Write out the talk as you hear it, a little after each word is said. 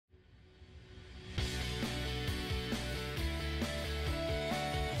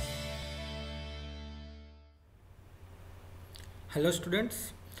Hello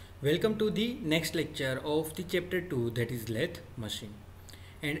students, welcome to the next lecture of the chapter 2, that is lathe machine.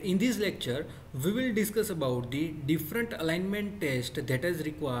 And in this lecture we will discuss about the different alignment test that is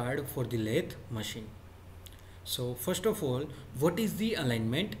required for the lathe machine. So first of all, what is the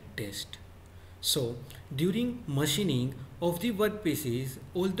alignment test? So during machining of the workpieces,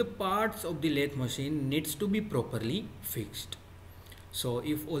 all the parts of the lathe machine needs to be properly fixed. So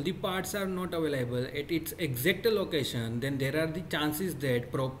if all the parts are not available at its exact location, then there are the chances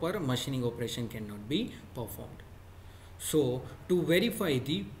that proper machining operation cannot be performed. So to verify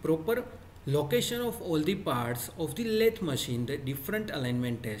the proper location of all the parts of the lathe machine, the different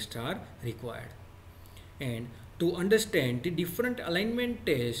alignment tests are required. And to understand the different alignment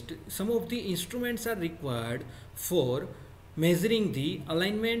test, some of the instruments are required for measuring the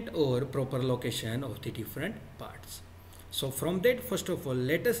alignment or proper location of the different parts. So from that, first of all,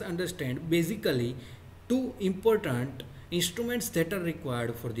 let us understand basically two important instruments that are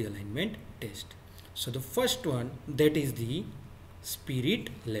required for the alignment test. So the first one, that is the spirit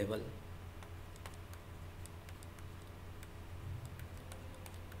level.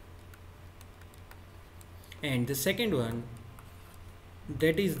 And the second one,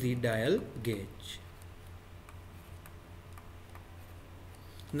 that is the dial gauge.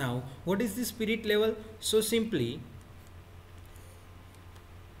 Now what is the spirit level? So simply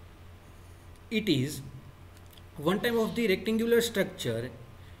it is one type of the rectangular structure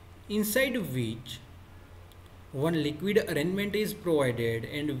inside which one liquid arrangement is provided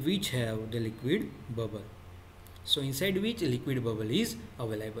and which have the liquid bubble. So inside which liquid bubble is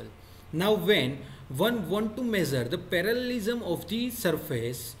available. Now when one want to measure the parallelism of the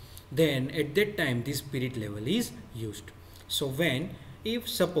surface, then at that time the spirit level is used. So when, if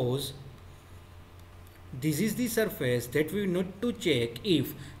suppose this is the surface, that we need to check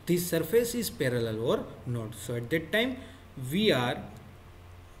if this surface is parallel or not. So at that time we are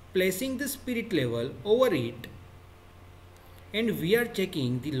placing the spirit level over it and we are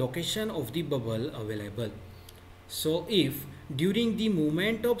checking the location of the bubble available. So if during the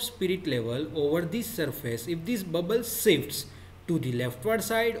movement of spirit level over this surface, if this bubble shifts to the leftward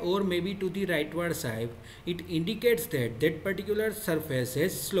side or maybe to the rightward side, it indicates that that particular surface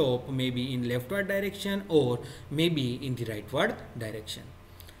has slope maybe in leftward direction or maybe in the rightward direction.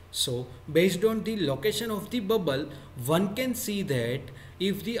 So based on the location of the bubble, one can see that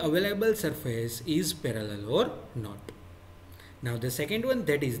if the available surface is parallel or not. Now the second one,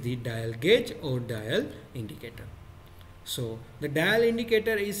 that is the dial gauge or dial indicator. So the dial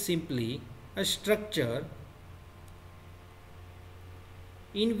indicator is simply a structure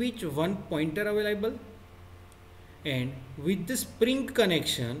in which one pointer available, and with the spring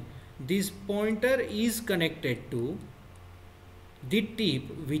connection this pointer is connected to the tip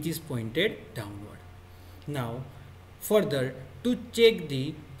which is pointed downward. Now further, to check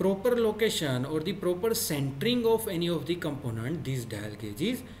the proper location or the proper centering of any of the component, this dial gauge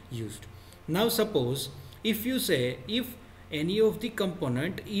is used. Now suppose if you say if any of the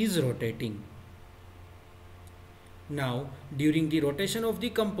component is rotating, now during the rotation of the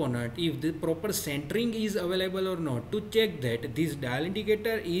component, if the proper centering is available or not, to check that this dial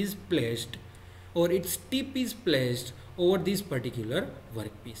indicator is placed or its tip is placed over this particular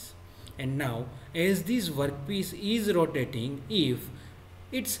workpiece. And now as this workpiece is rotating, if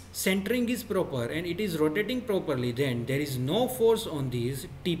its centering is proper and it is rotating properly, then there is no force on this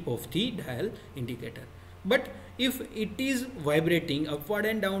tip of the dial indicator. But if it is vibrating upward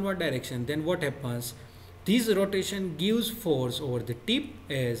and downward direction, then what happens? This rotation gives force over the tip.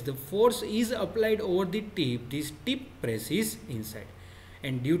 As the force is applied over the tip, this tip presses inside,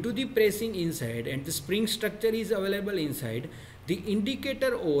 and due to the pressing inside and the spring structure is available inside, the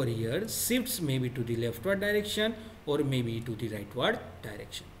indicator over here shifts maybe to the leftward direction or maybe to the rightward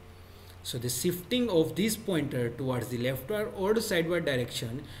direction. So the shifting of this pointer towards the leftward or sideward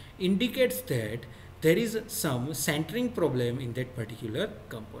direction indicates that there is some centering problem in that particular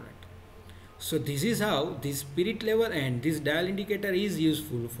component. So this is how this spirit level and this dial indicator is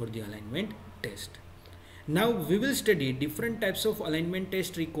useful for the alignment test. Now we will study different types of alignment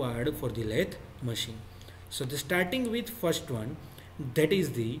test required for the lathe machine. So the starting with first one, that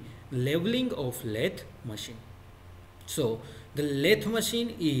is the leveling of lathe machine. So the lathe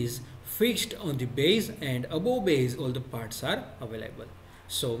machine is fixed on the base, and above base all the parts are available.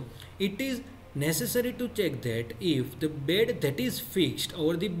 So it is necessary to check that if the bed that is fixed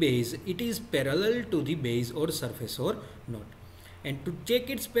over the base, it is parallel to the base or surface or not. And to check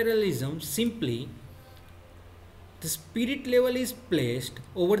its parallelism, simply the spirit level is placed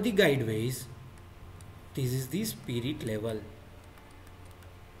over the guideways. This is the spirit level.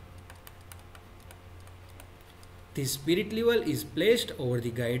 The spirit level is placed over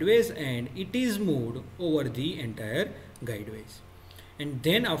the guideways and it is moved over the entire guideways. And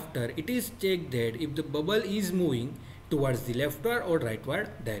then after it is checked that if the bubble is moving towards the leftward or rightward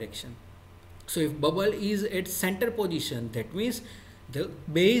direction. So if bubble is at center position, that means the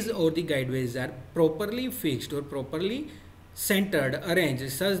base or the guideways are properly fixed or properly centered,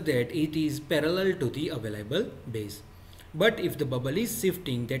 arranged such that it is parallel to the available base. But if the bubble is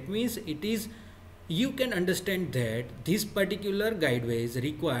shifting, that means it is, you can understand that this particular guideways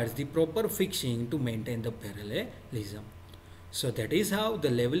requires the proper fixing to maintain the parallelism. So that is how the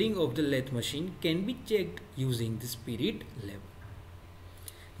leveling of the lathe machine can be checked using the spirit level.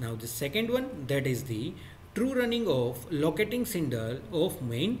 Now the second one, that is the true running of locating spindle of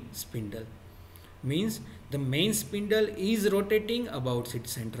main spindle. Means the main spindle is rotating about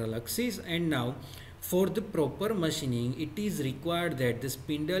its central axis, and now for the proper machining it is required that the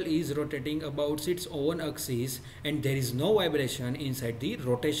spindle is rotating about its own axis and there is no vibration inside the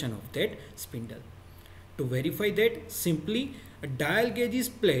rotation of that spindle. To verify that, simply a dial gauge is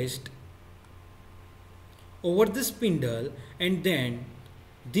placed over the spindle and then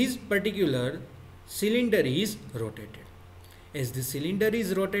this particular cylinder is rotated. As the cylinder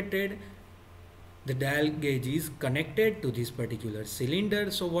is rotated, the dial gauge is connected to this particular cylinder.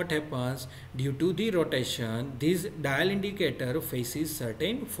 So what happens, due to the rotation, this dial indicator faces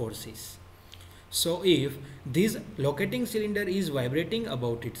certain forces. So if this locating cylinder is vibrating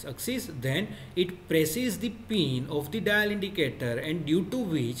about its axis, then it presses the pin of the dial indicator, and due to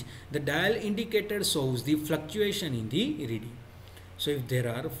which the dial indicator shows the fluctuation in the reading. So if there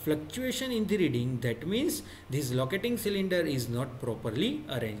are fluctuation in the reading, that means this locating cylinder is not properly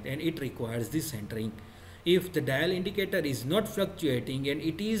arranged and it requires the centering. If the dial indicator is not fluctuating and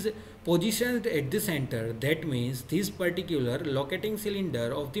it is positioned at the center, that means this particular locating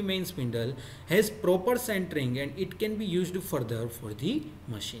cylinder of the main spindle has proper centering and it can be used further for the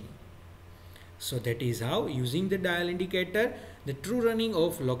machining. So that is how, using the dial indicator, the true running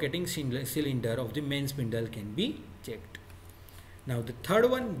of locating cylinder of the main spindle can be checked. Now the third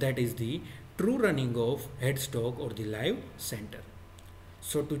one, that is the true running of headstock or the live center.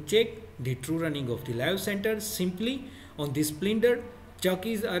 So to check the true running of the live center, simply on the spindle chuck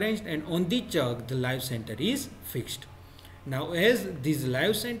is arranged and on the chuck the live center is fixed. Now as this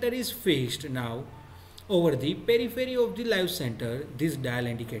live center is fixed, now over the periphery of the live center this dial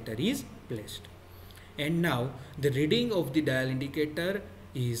indicator is placed. And now the reading of the dial indicator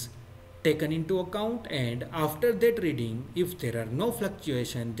is taken into account, and after that reading, if there are no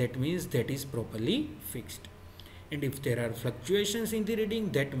fluctuation, that means that is properly fixed. And if there are fluctuations in the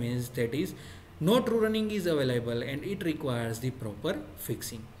reading, that means that is no true running is available and it requires the proper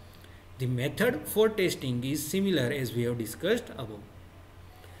fixing. The method for testing is similar as we have discussed above.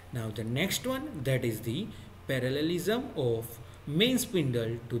 Now the next one, that is the parallelism of main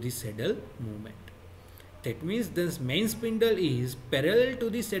spindle to the saddle movement. That means this main spindle is parallel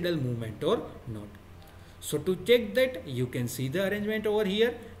to the saddle movement or not. So to check that, you can see the arrangement over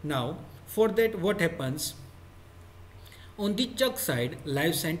here. Now for that, what happens, on the chuck side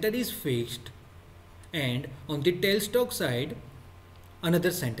live center is fixed and on the tailstock side another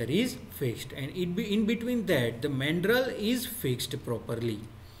center is fixed, and in between that the mandrel is fixed properly.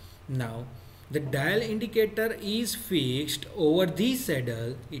 Now the dial indicator is fixed over the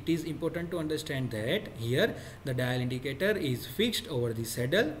saddle. It is important to understand that here the dial indicator is fixed over the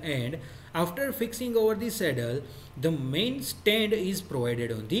saddle, and after fixing over the saddle the main stand is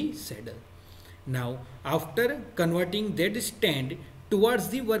provided on the saddle. Now after converting that stand towards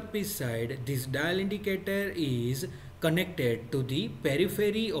the workpiece side, this dial indicator is connected to the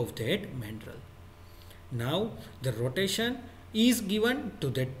periphery of that mandrel. Now the rotation is given to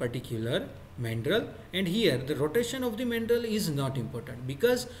that particular mandrel, and here the rotation of the mandrel is not important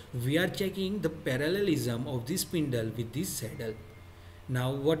because we are checking the parallelism of the spindle with the saddle.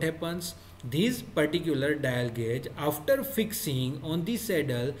 Now what happens, this particular dial gauge after fixing on the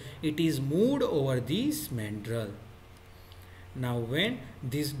saddle, it is moved over this mandrel. Now when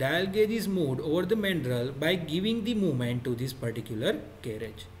this dial gauge is moved over the mandrel by giving the movement to this particular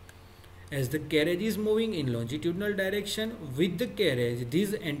carriage, as the carriage is moving in longitudinal direction with the carriage,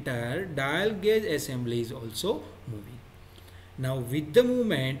 this entire dial gauge assembly is also moving. Now with the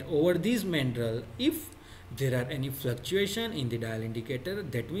movement over this mandrel, if there are any fluctuation in the dial indicator,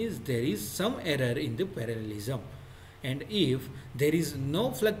 that means there is some error in the parallelism. And if there is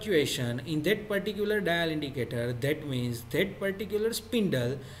no fluctuation in that particular dial indicator, that means that particular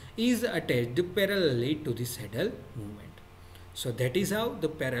spindle is attached parallelly to the saddle movement. So that is how the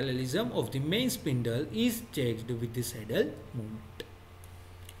parallelism of the main spindle is checked with the saddle movement.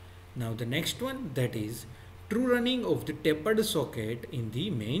 Now the next one, that is true running of the tapered socket in the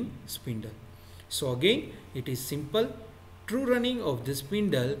main spindle. So again it is simple. True running of the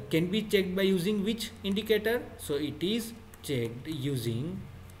spindle can be checked by using which indicator? So it is checked using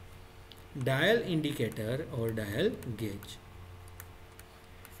dial indicator or dial gauge.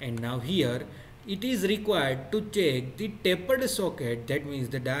 And now here it is required to check the tapered socket, that means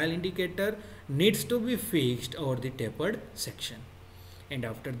the dial indicator needs to be fixed over the tapered section. And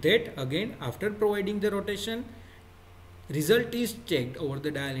after that, again after providing the rotation, result is checked over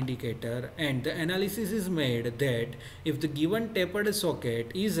the dial indicator and the analysis is made that if the given tapered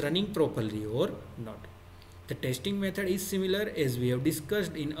socket is running properly or not. The testing method is similar as we have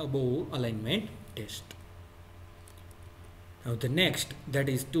discussed in above alignment test. Now the next, that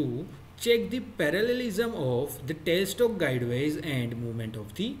is to check the parallelism of the tailstock guideways and movement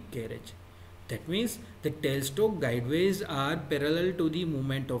of the carriage. That means the tailstock guideways are parallel to the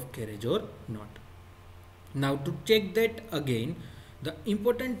movement of carriage or not. Now to check that, again the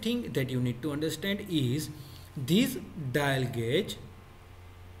important thing that you need to understand is this dial gauge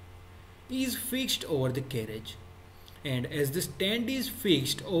is fixed over the carriage, and as the stand is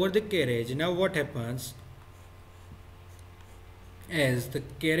fixed over the carriage, now what happens? As the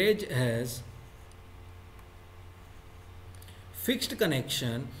carriage has fixed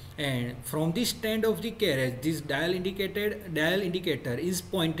connection and from the stand of the carriage this dial indicator is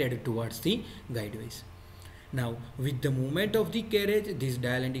pointed towards the guideways. Now with the movement of the carriage this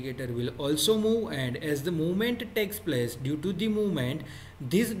dial indicator will also move, and as the movement takes place, due to the movement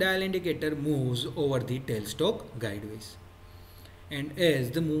this dial indicator moves over the tailstock guideways. And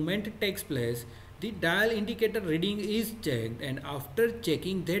as the movement takes place, the dial indicator reading is checked, and after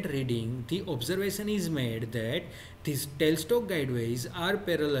checking that reading the observation is made that these tailstock guideways are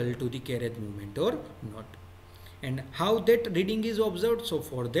parallel to the carriage movement or not. And how that reading is observed? So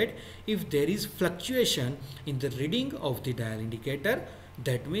for that, if there is fluctuation in the reading of the dial indicator,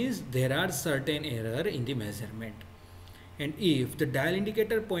 that means there are certain error in the measurement. And if the dial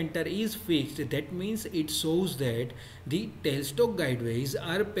indicator pointer is fixed, that means it shows that the tailstock guideways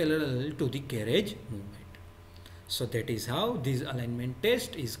are parallel to the carriage movement. So that is how this alignment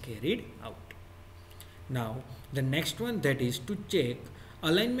test is carried out. Now the next one, that is to check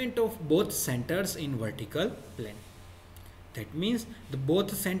alignment of both centers in vertical plane. That means the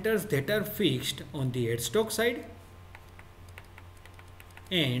both centers that are fixed on the headstock side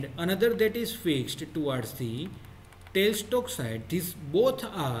and another that is fixed towards the tailstock side, these both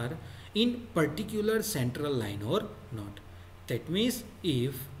are in particular central line or not. That means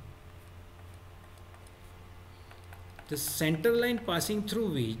if the center line passing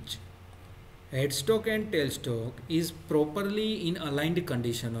through which headstock and tailstock is properly in aligned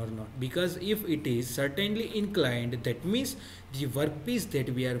condition or not, because if it is certainly inclined, that means the workpiece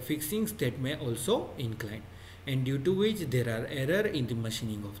that we are fixing that may also incline, and due to which there are error in the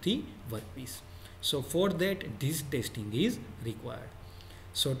machining of the workpiece. So for that this testing is required.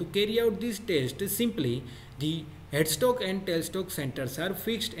 So to carry out this test, simply the headstock and tailstock centers are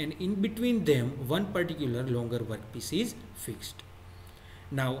fixed and in between them one particular longer workpiece is fixed.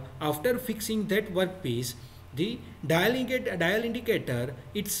 Now after fixing that workpiece, the dial indicator,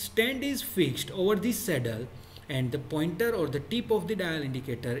 its stand is fixed over the saddle and the pointer or the tip of the dial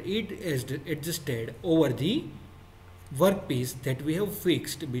indicator it is adjusted over the workpiece that we have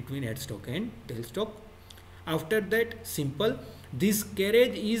fixed between headstock and tailstock. After that, simple, this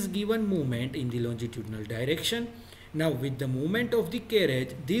carriage is given movement in the longitudinal direction. Now with the movement of the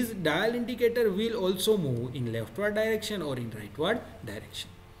carriage, this dial indicator will also move in leftward direction or in rightward direction.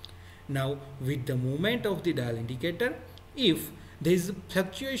 Now with the movement of the dial indicator, if there is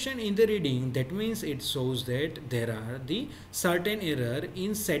fluctuation in the reading, that means it shows that there are the certain error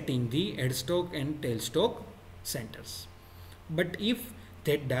in setting the headstock and tailstock centers. But if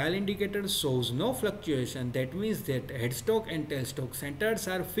that dial indicator shows no fluctuation, that means that headstock and tailstock centers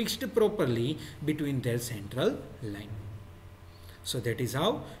are fixed properly between their central line. So that is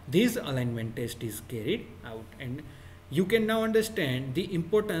how this alignment test is carried out, and you can now understand the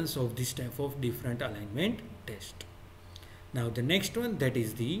importance of this type of different alignment test. Now the next one, that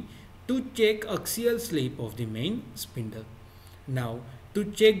is the to check axial slip of the main spindle. Now to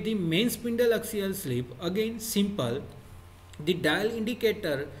check the main spindle axial slip, again simple, the dial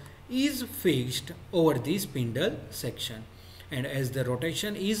indicator is fixed over the spindle section, and as the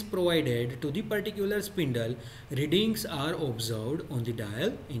rotation is provided to the particular spindle, readings are observed on the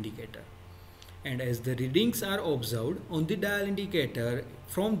dial indicator. And as the readings are observed on the dial indicator,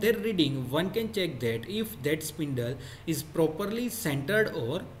 from their reading one can check that if that spindle is properly centered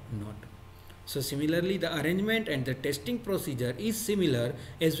or not. So similarly, the arrangement and the testing procedure is similar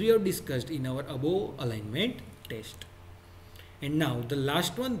as we have discussed in our above alignment test. And now the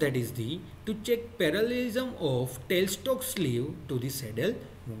last one, that is the to check parallelism of tailstock sleeve to the saddle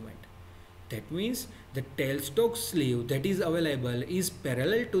movement. That means the tailstock sleeve that is available is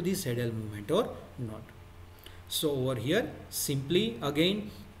parallel to the saddle movement or not. So over here simply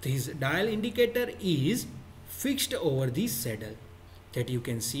again this dial indicator is fixed over the saddle, that you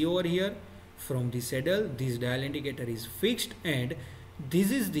can see over here. From the saddle this dial indicator is fixed, and this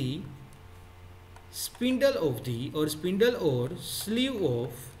is the spindle of the spindle or sleeve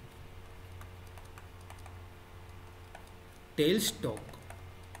of tailstock.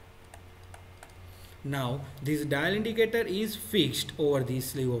 Now this dial indicator is fixed over the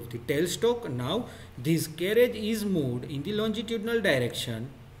sleeve of the tailstock. Now this carriage is moved in the longitudinal direction,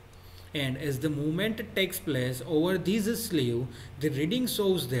 and as the movement takes place over this sleeve, the reading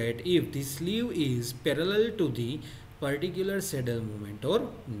shows that if the sleeve is parallel to the particular saddle movement or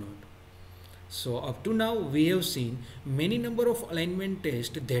not. So up to now we have seen many number of alignment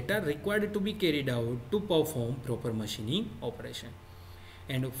tests that are required to be carried out to perform proper machining operation.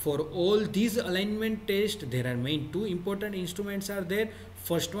 And for all these alignment tests, there are main two important instruments are there.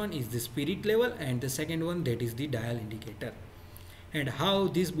 First one is the spirit level, and the second one, that is the dial indicator. And how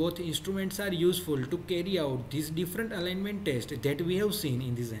these both instruments are useful to carry out these different alignment tests that we have seen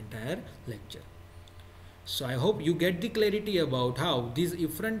in this entire lecture. So I hope you get the clarity about how these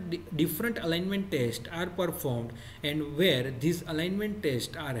different alignment tests are performed and where these alignment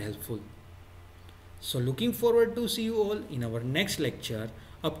tests are helpful. So looking forward to see you all in our next lecture.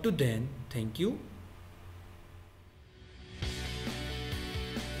 Up to then, thank you.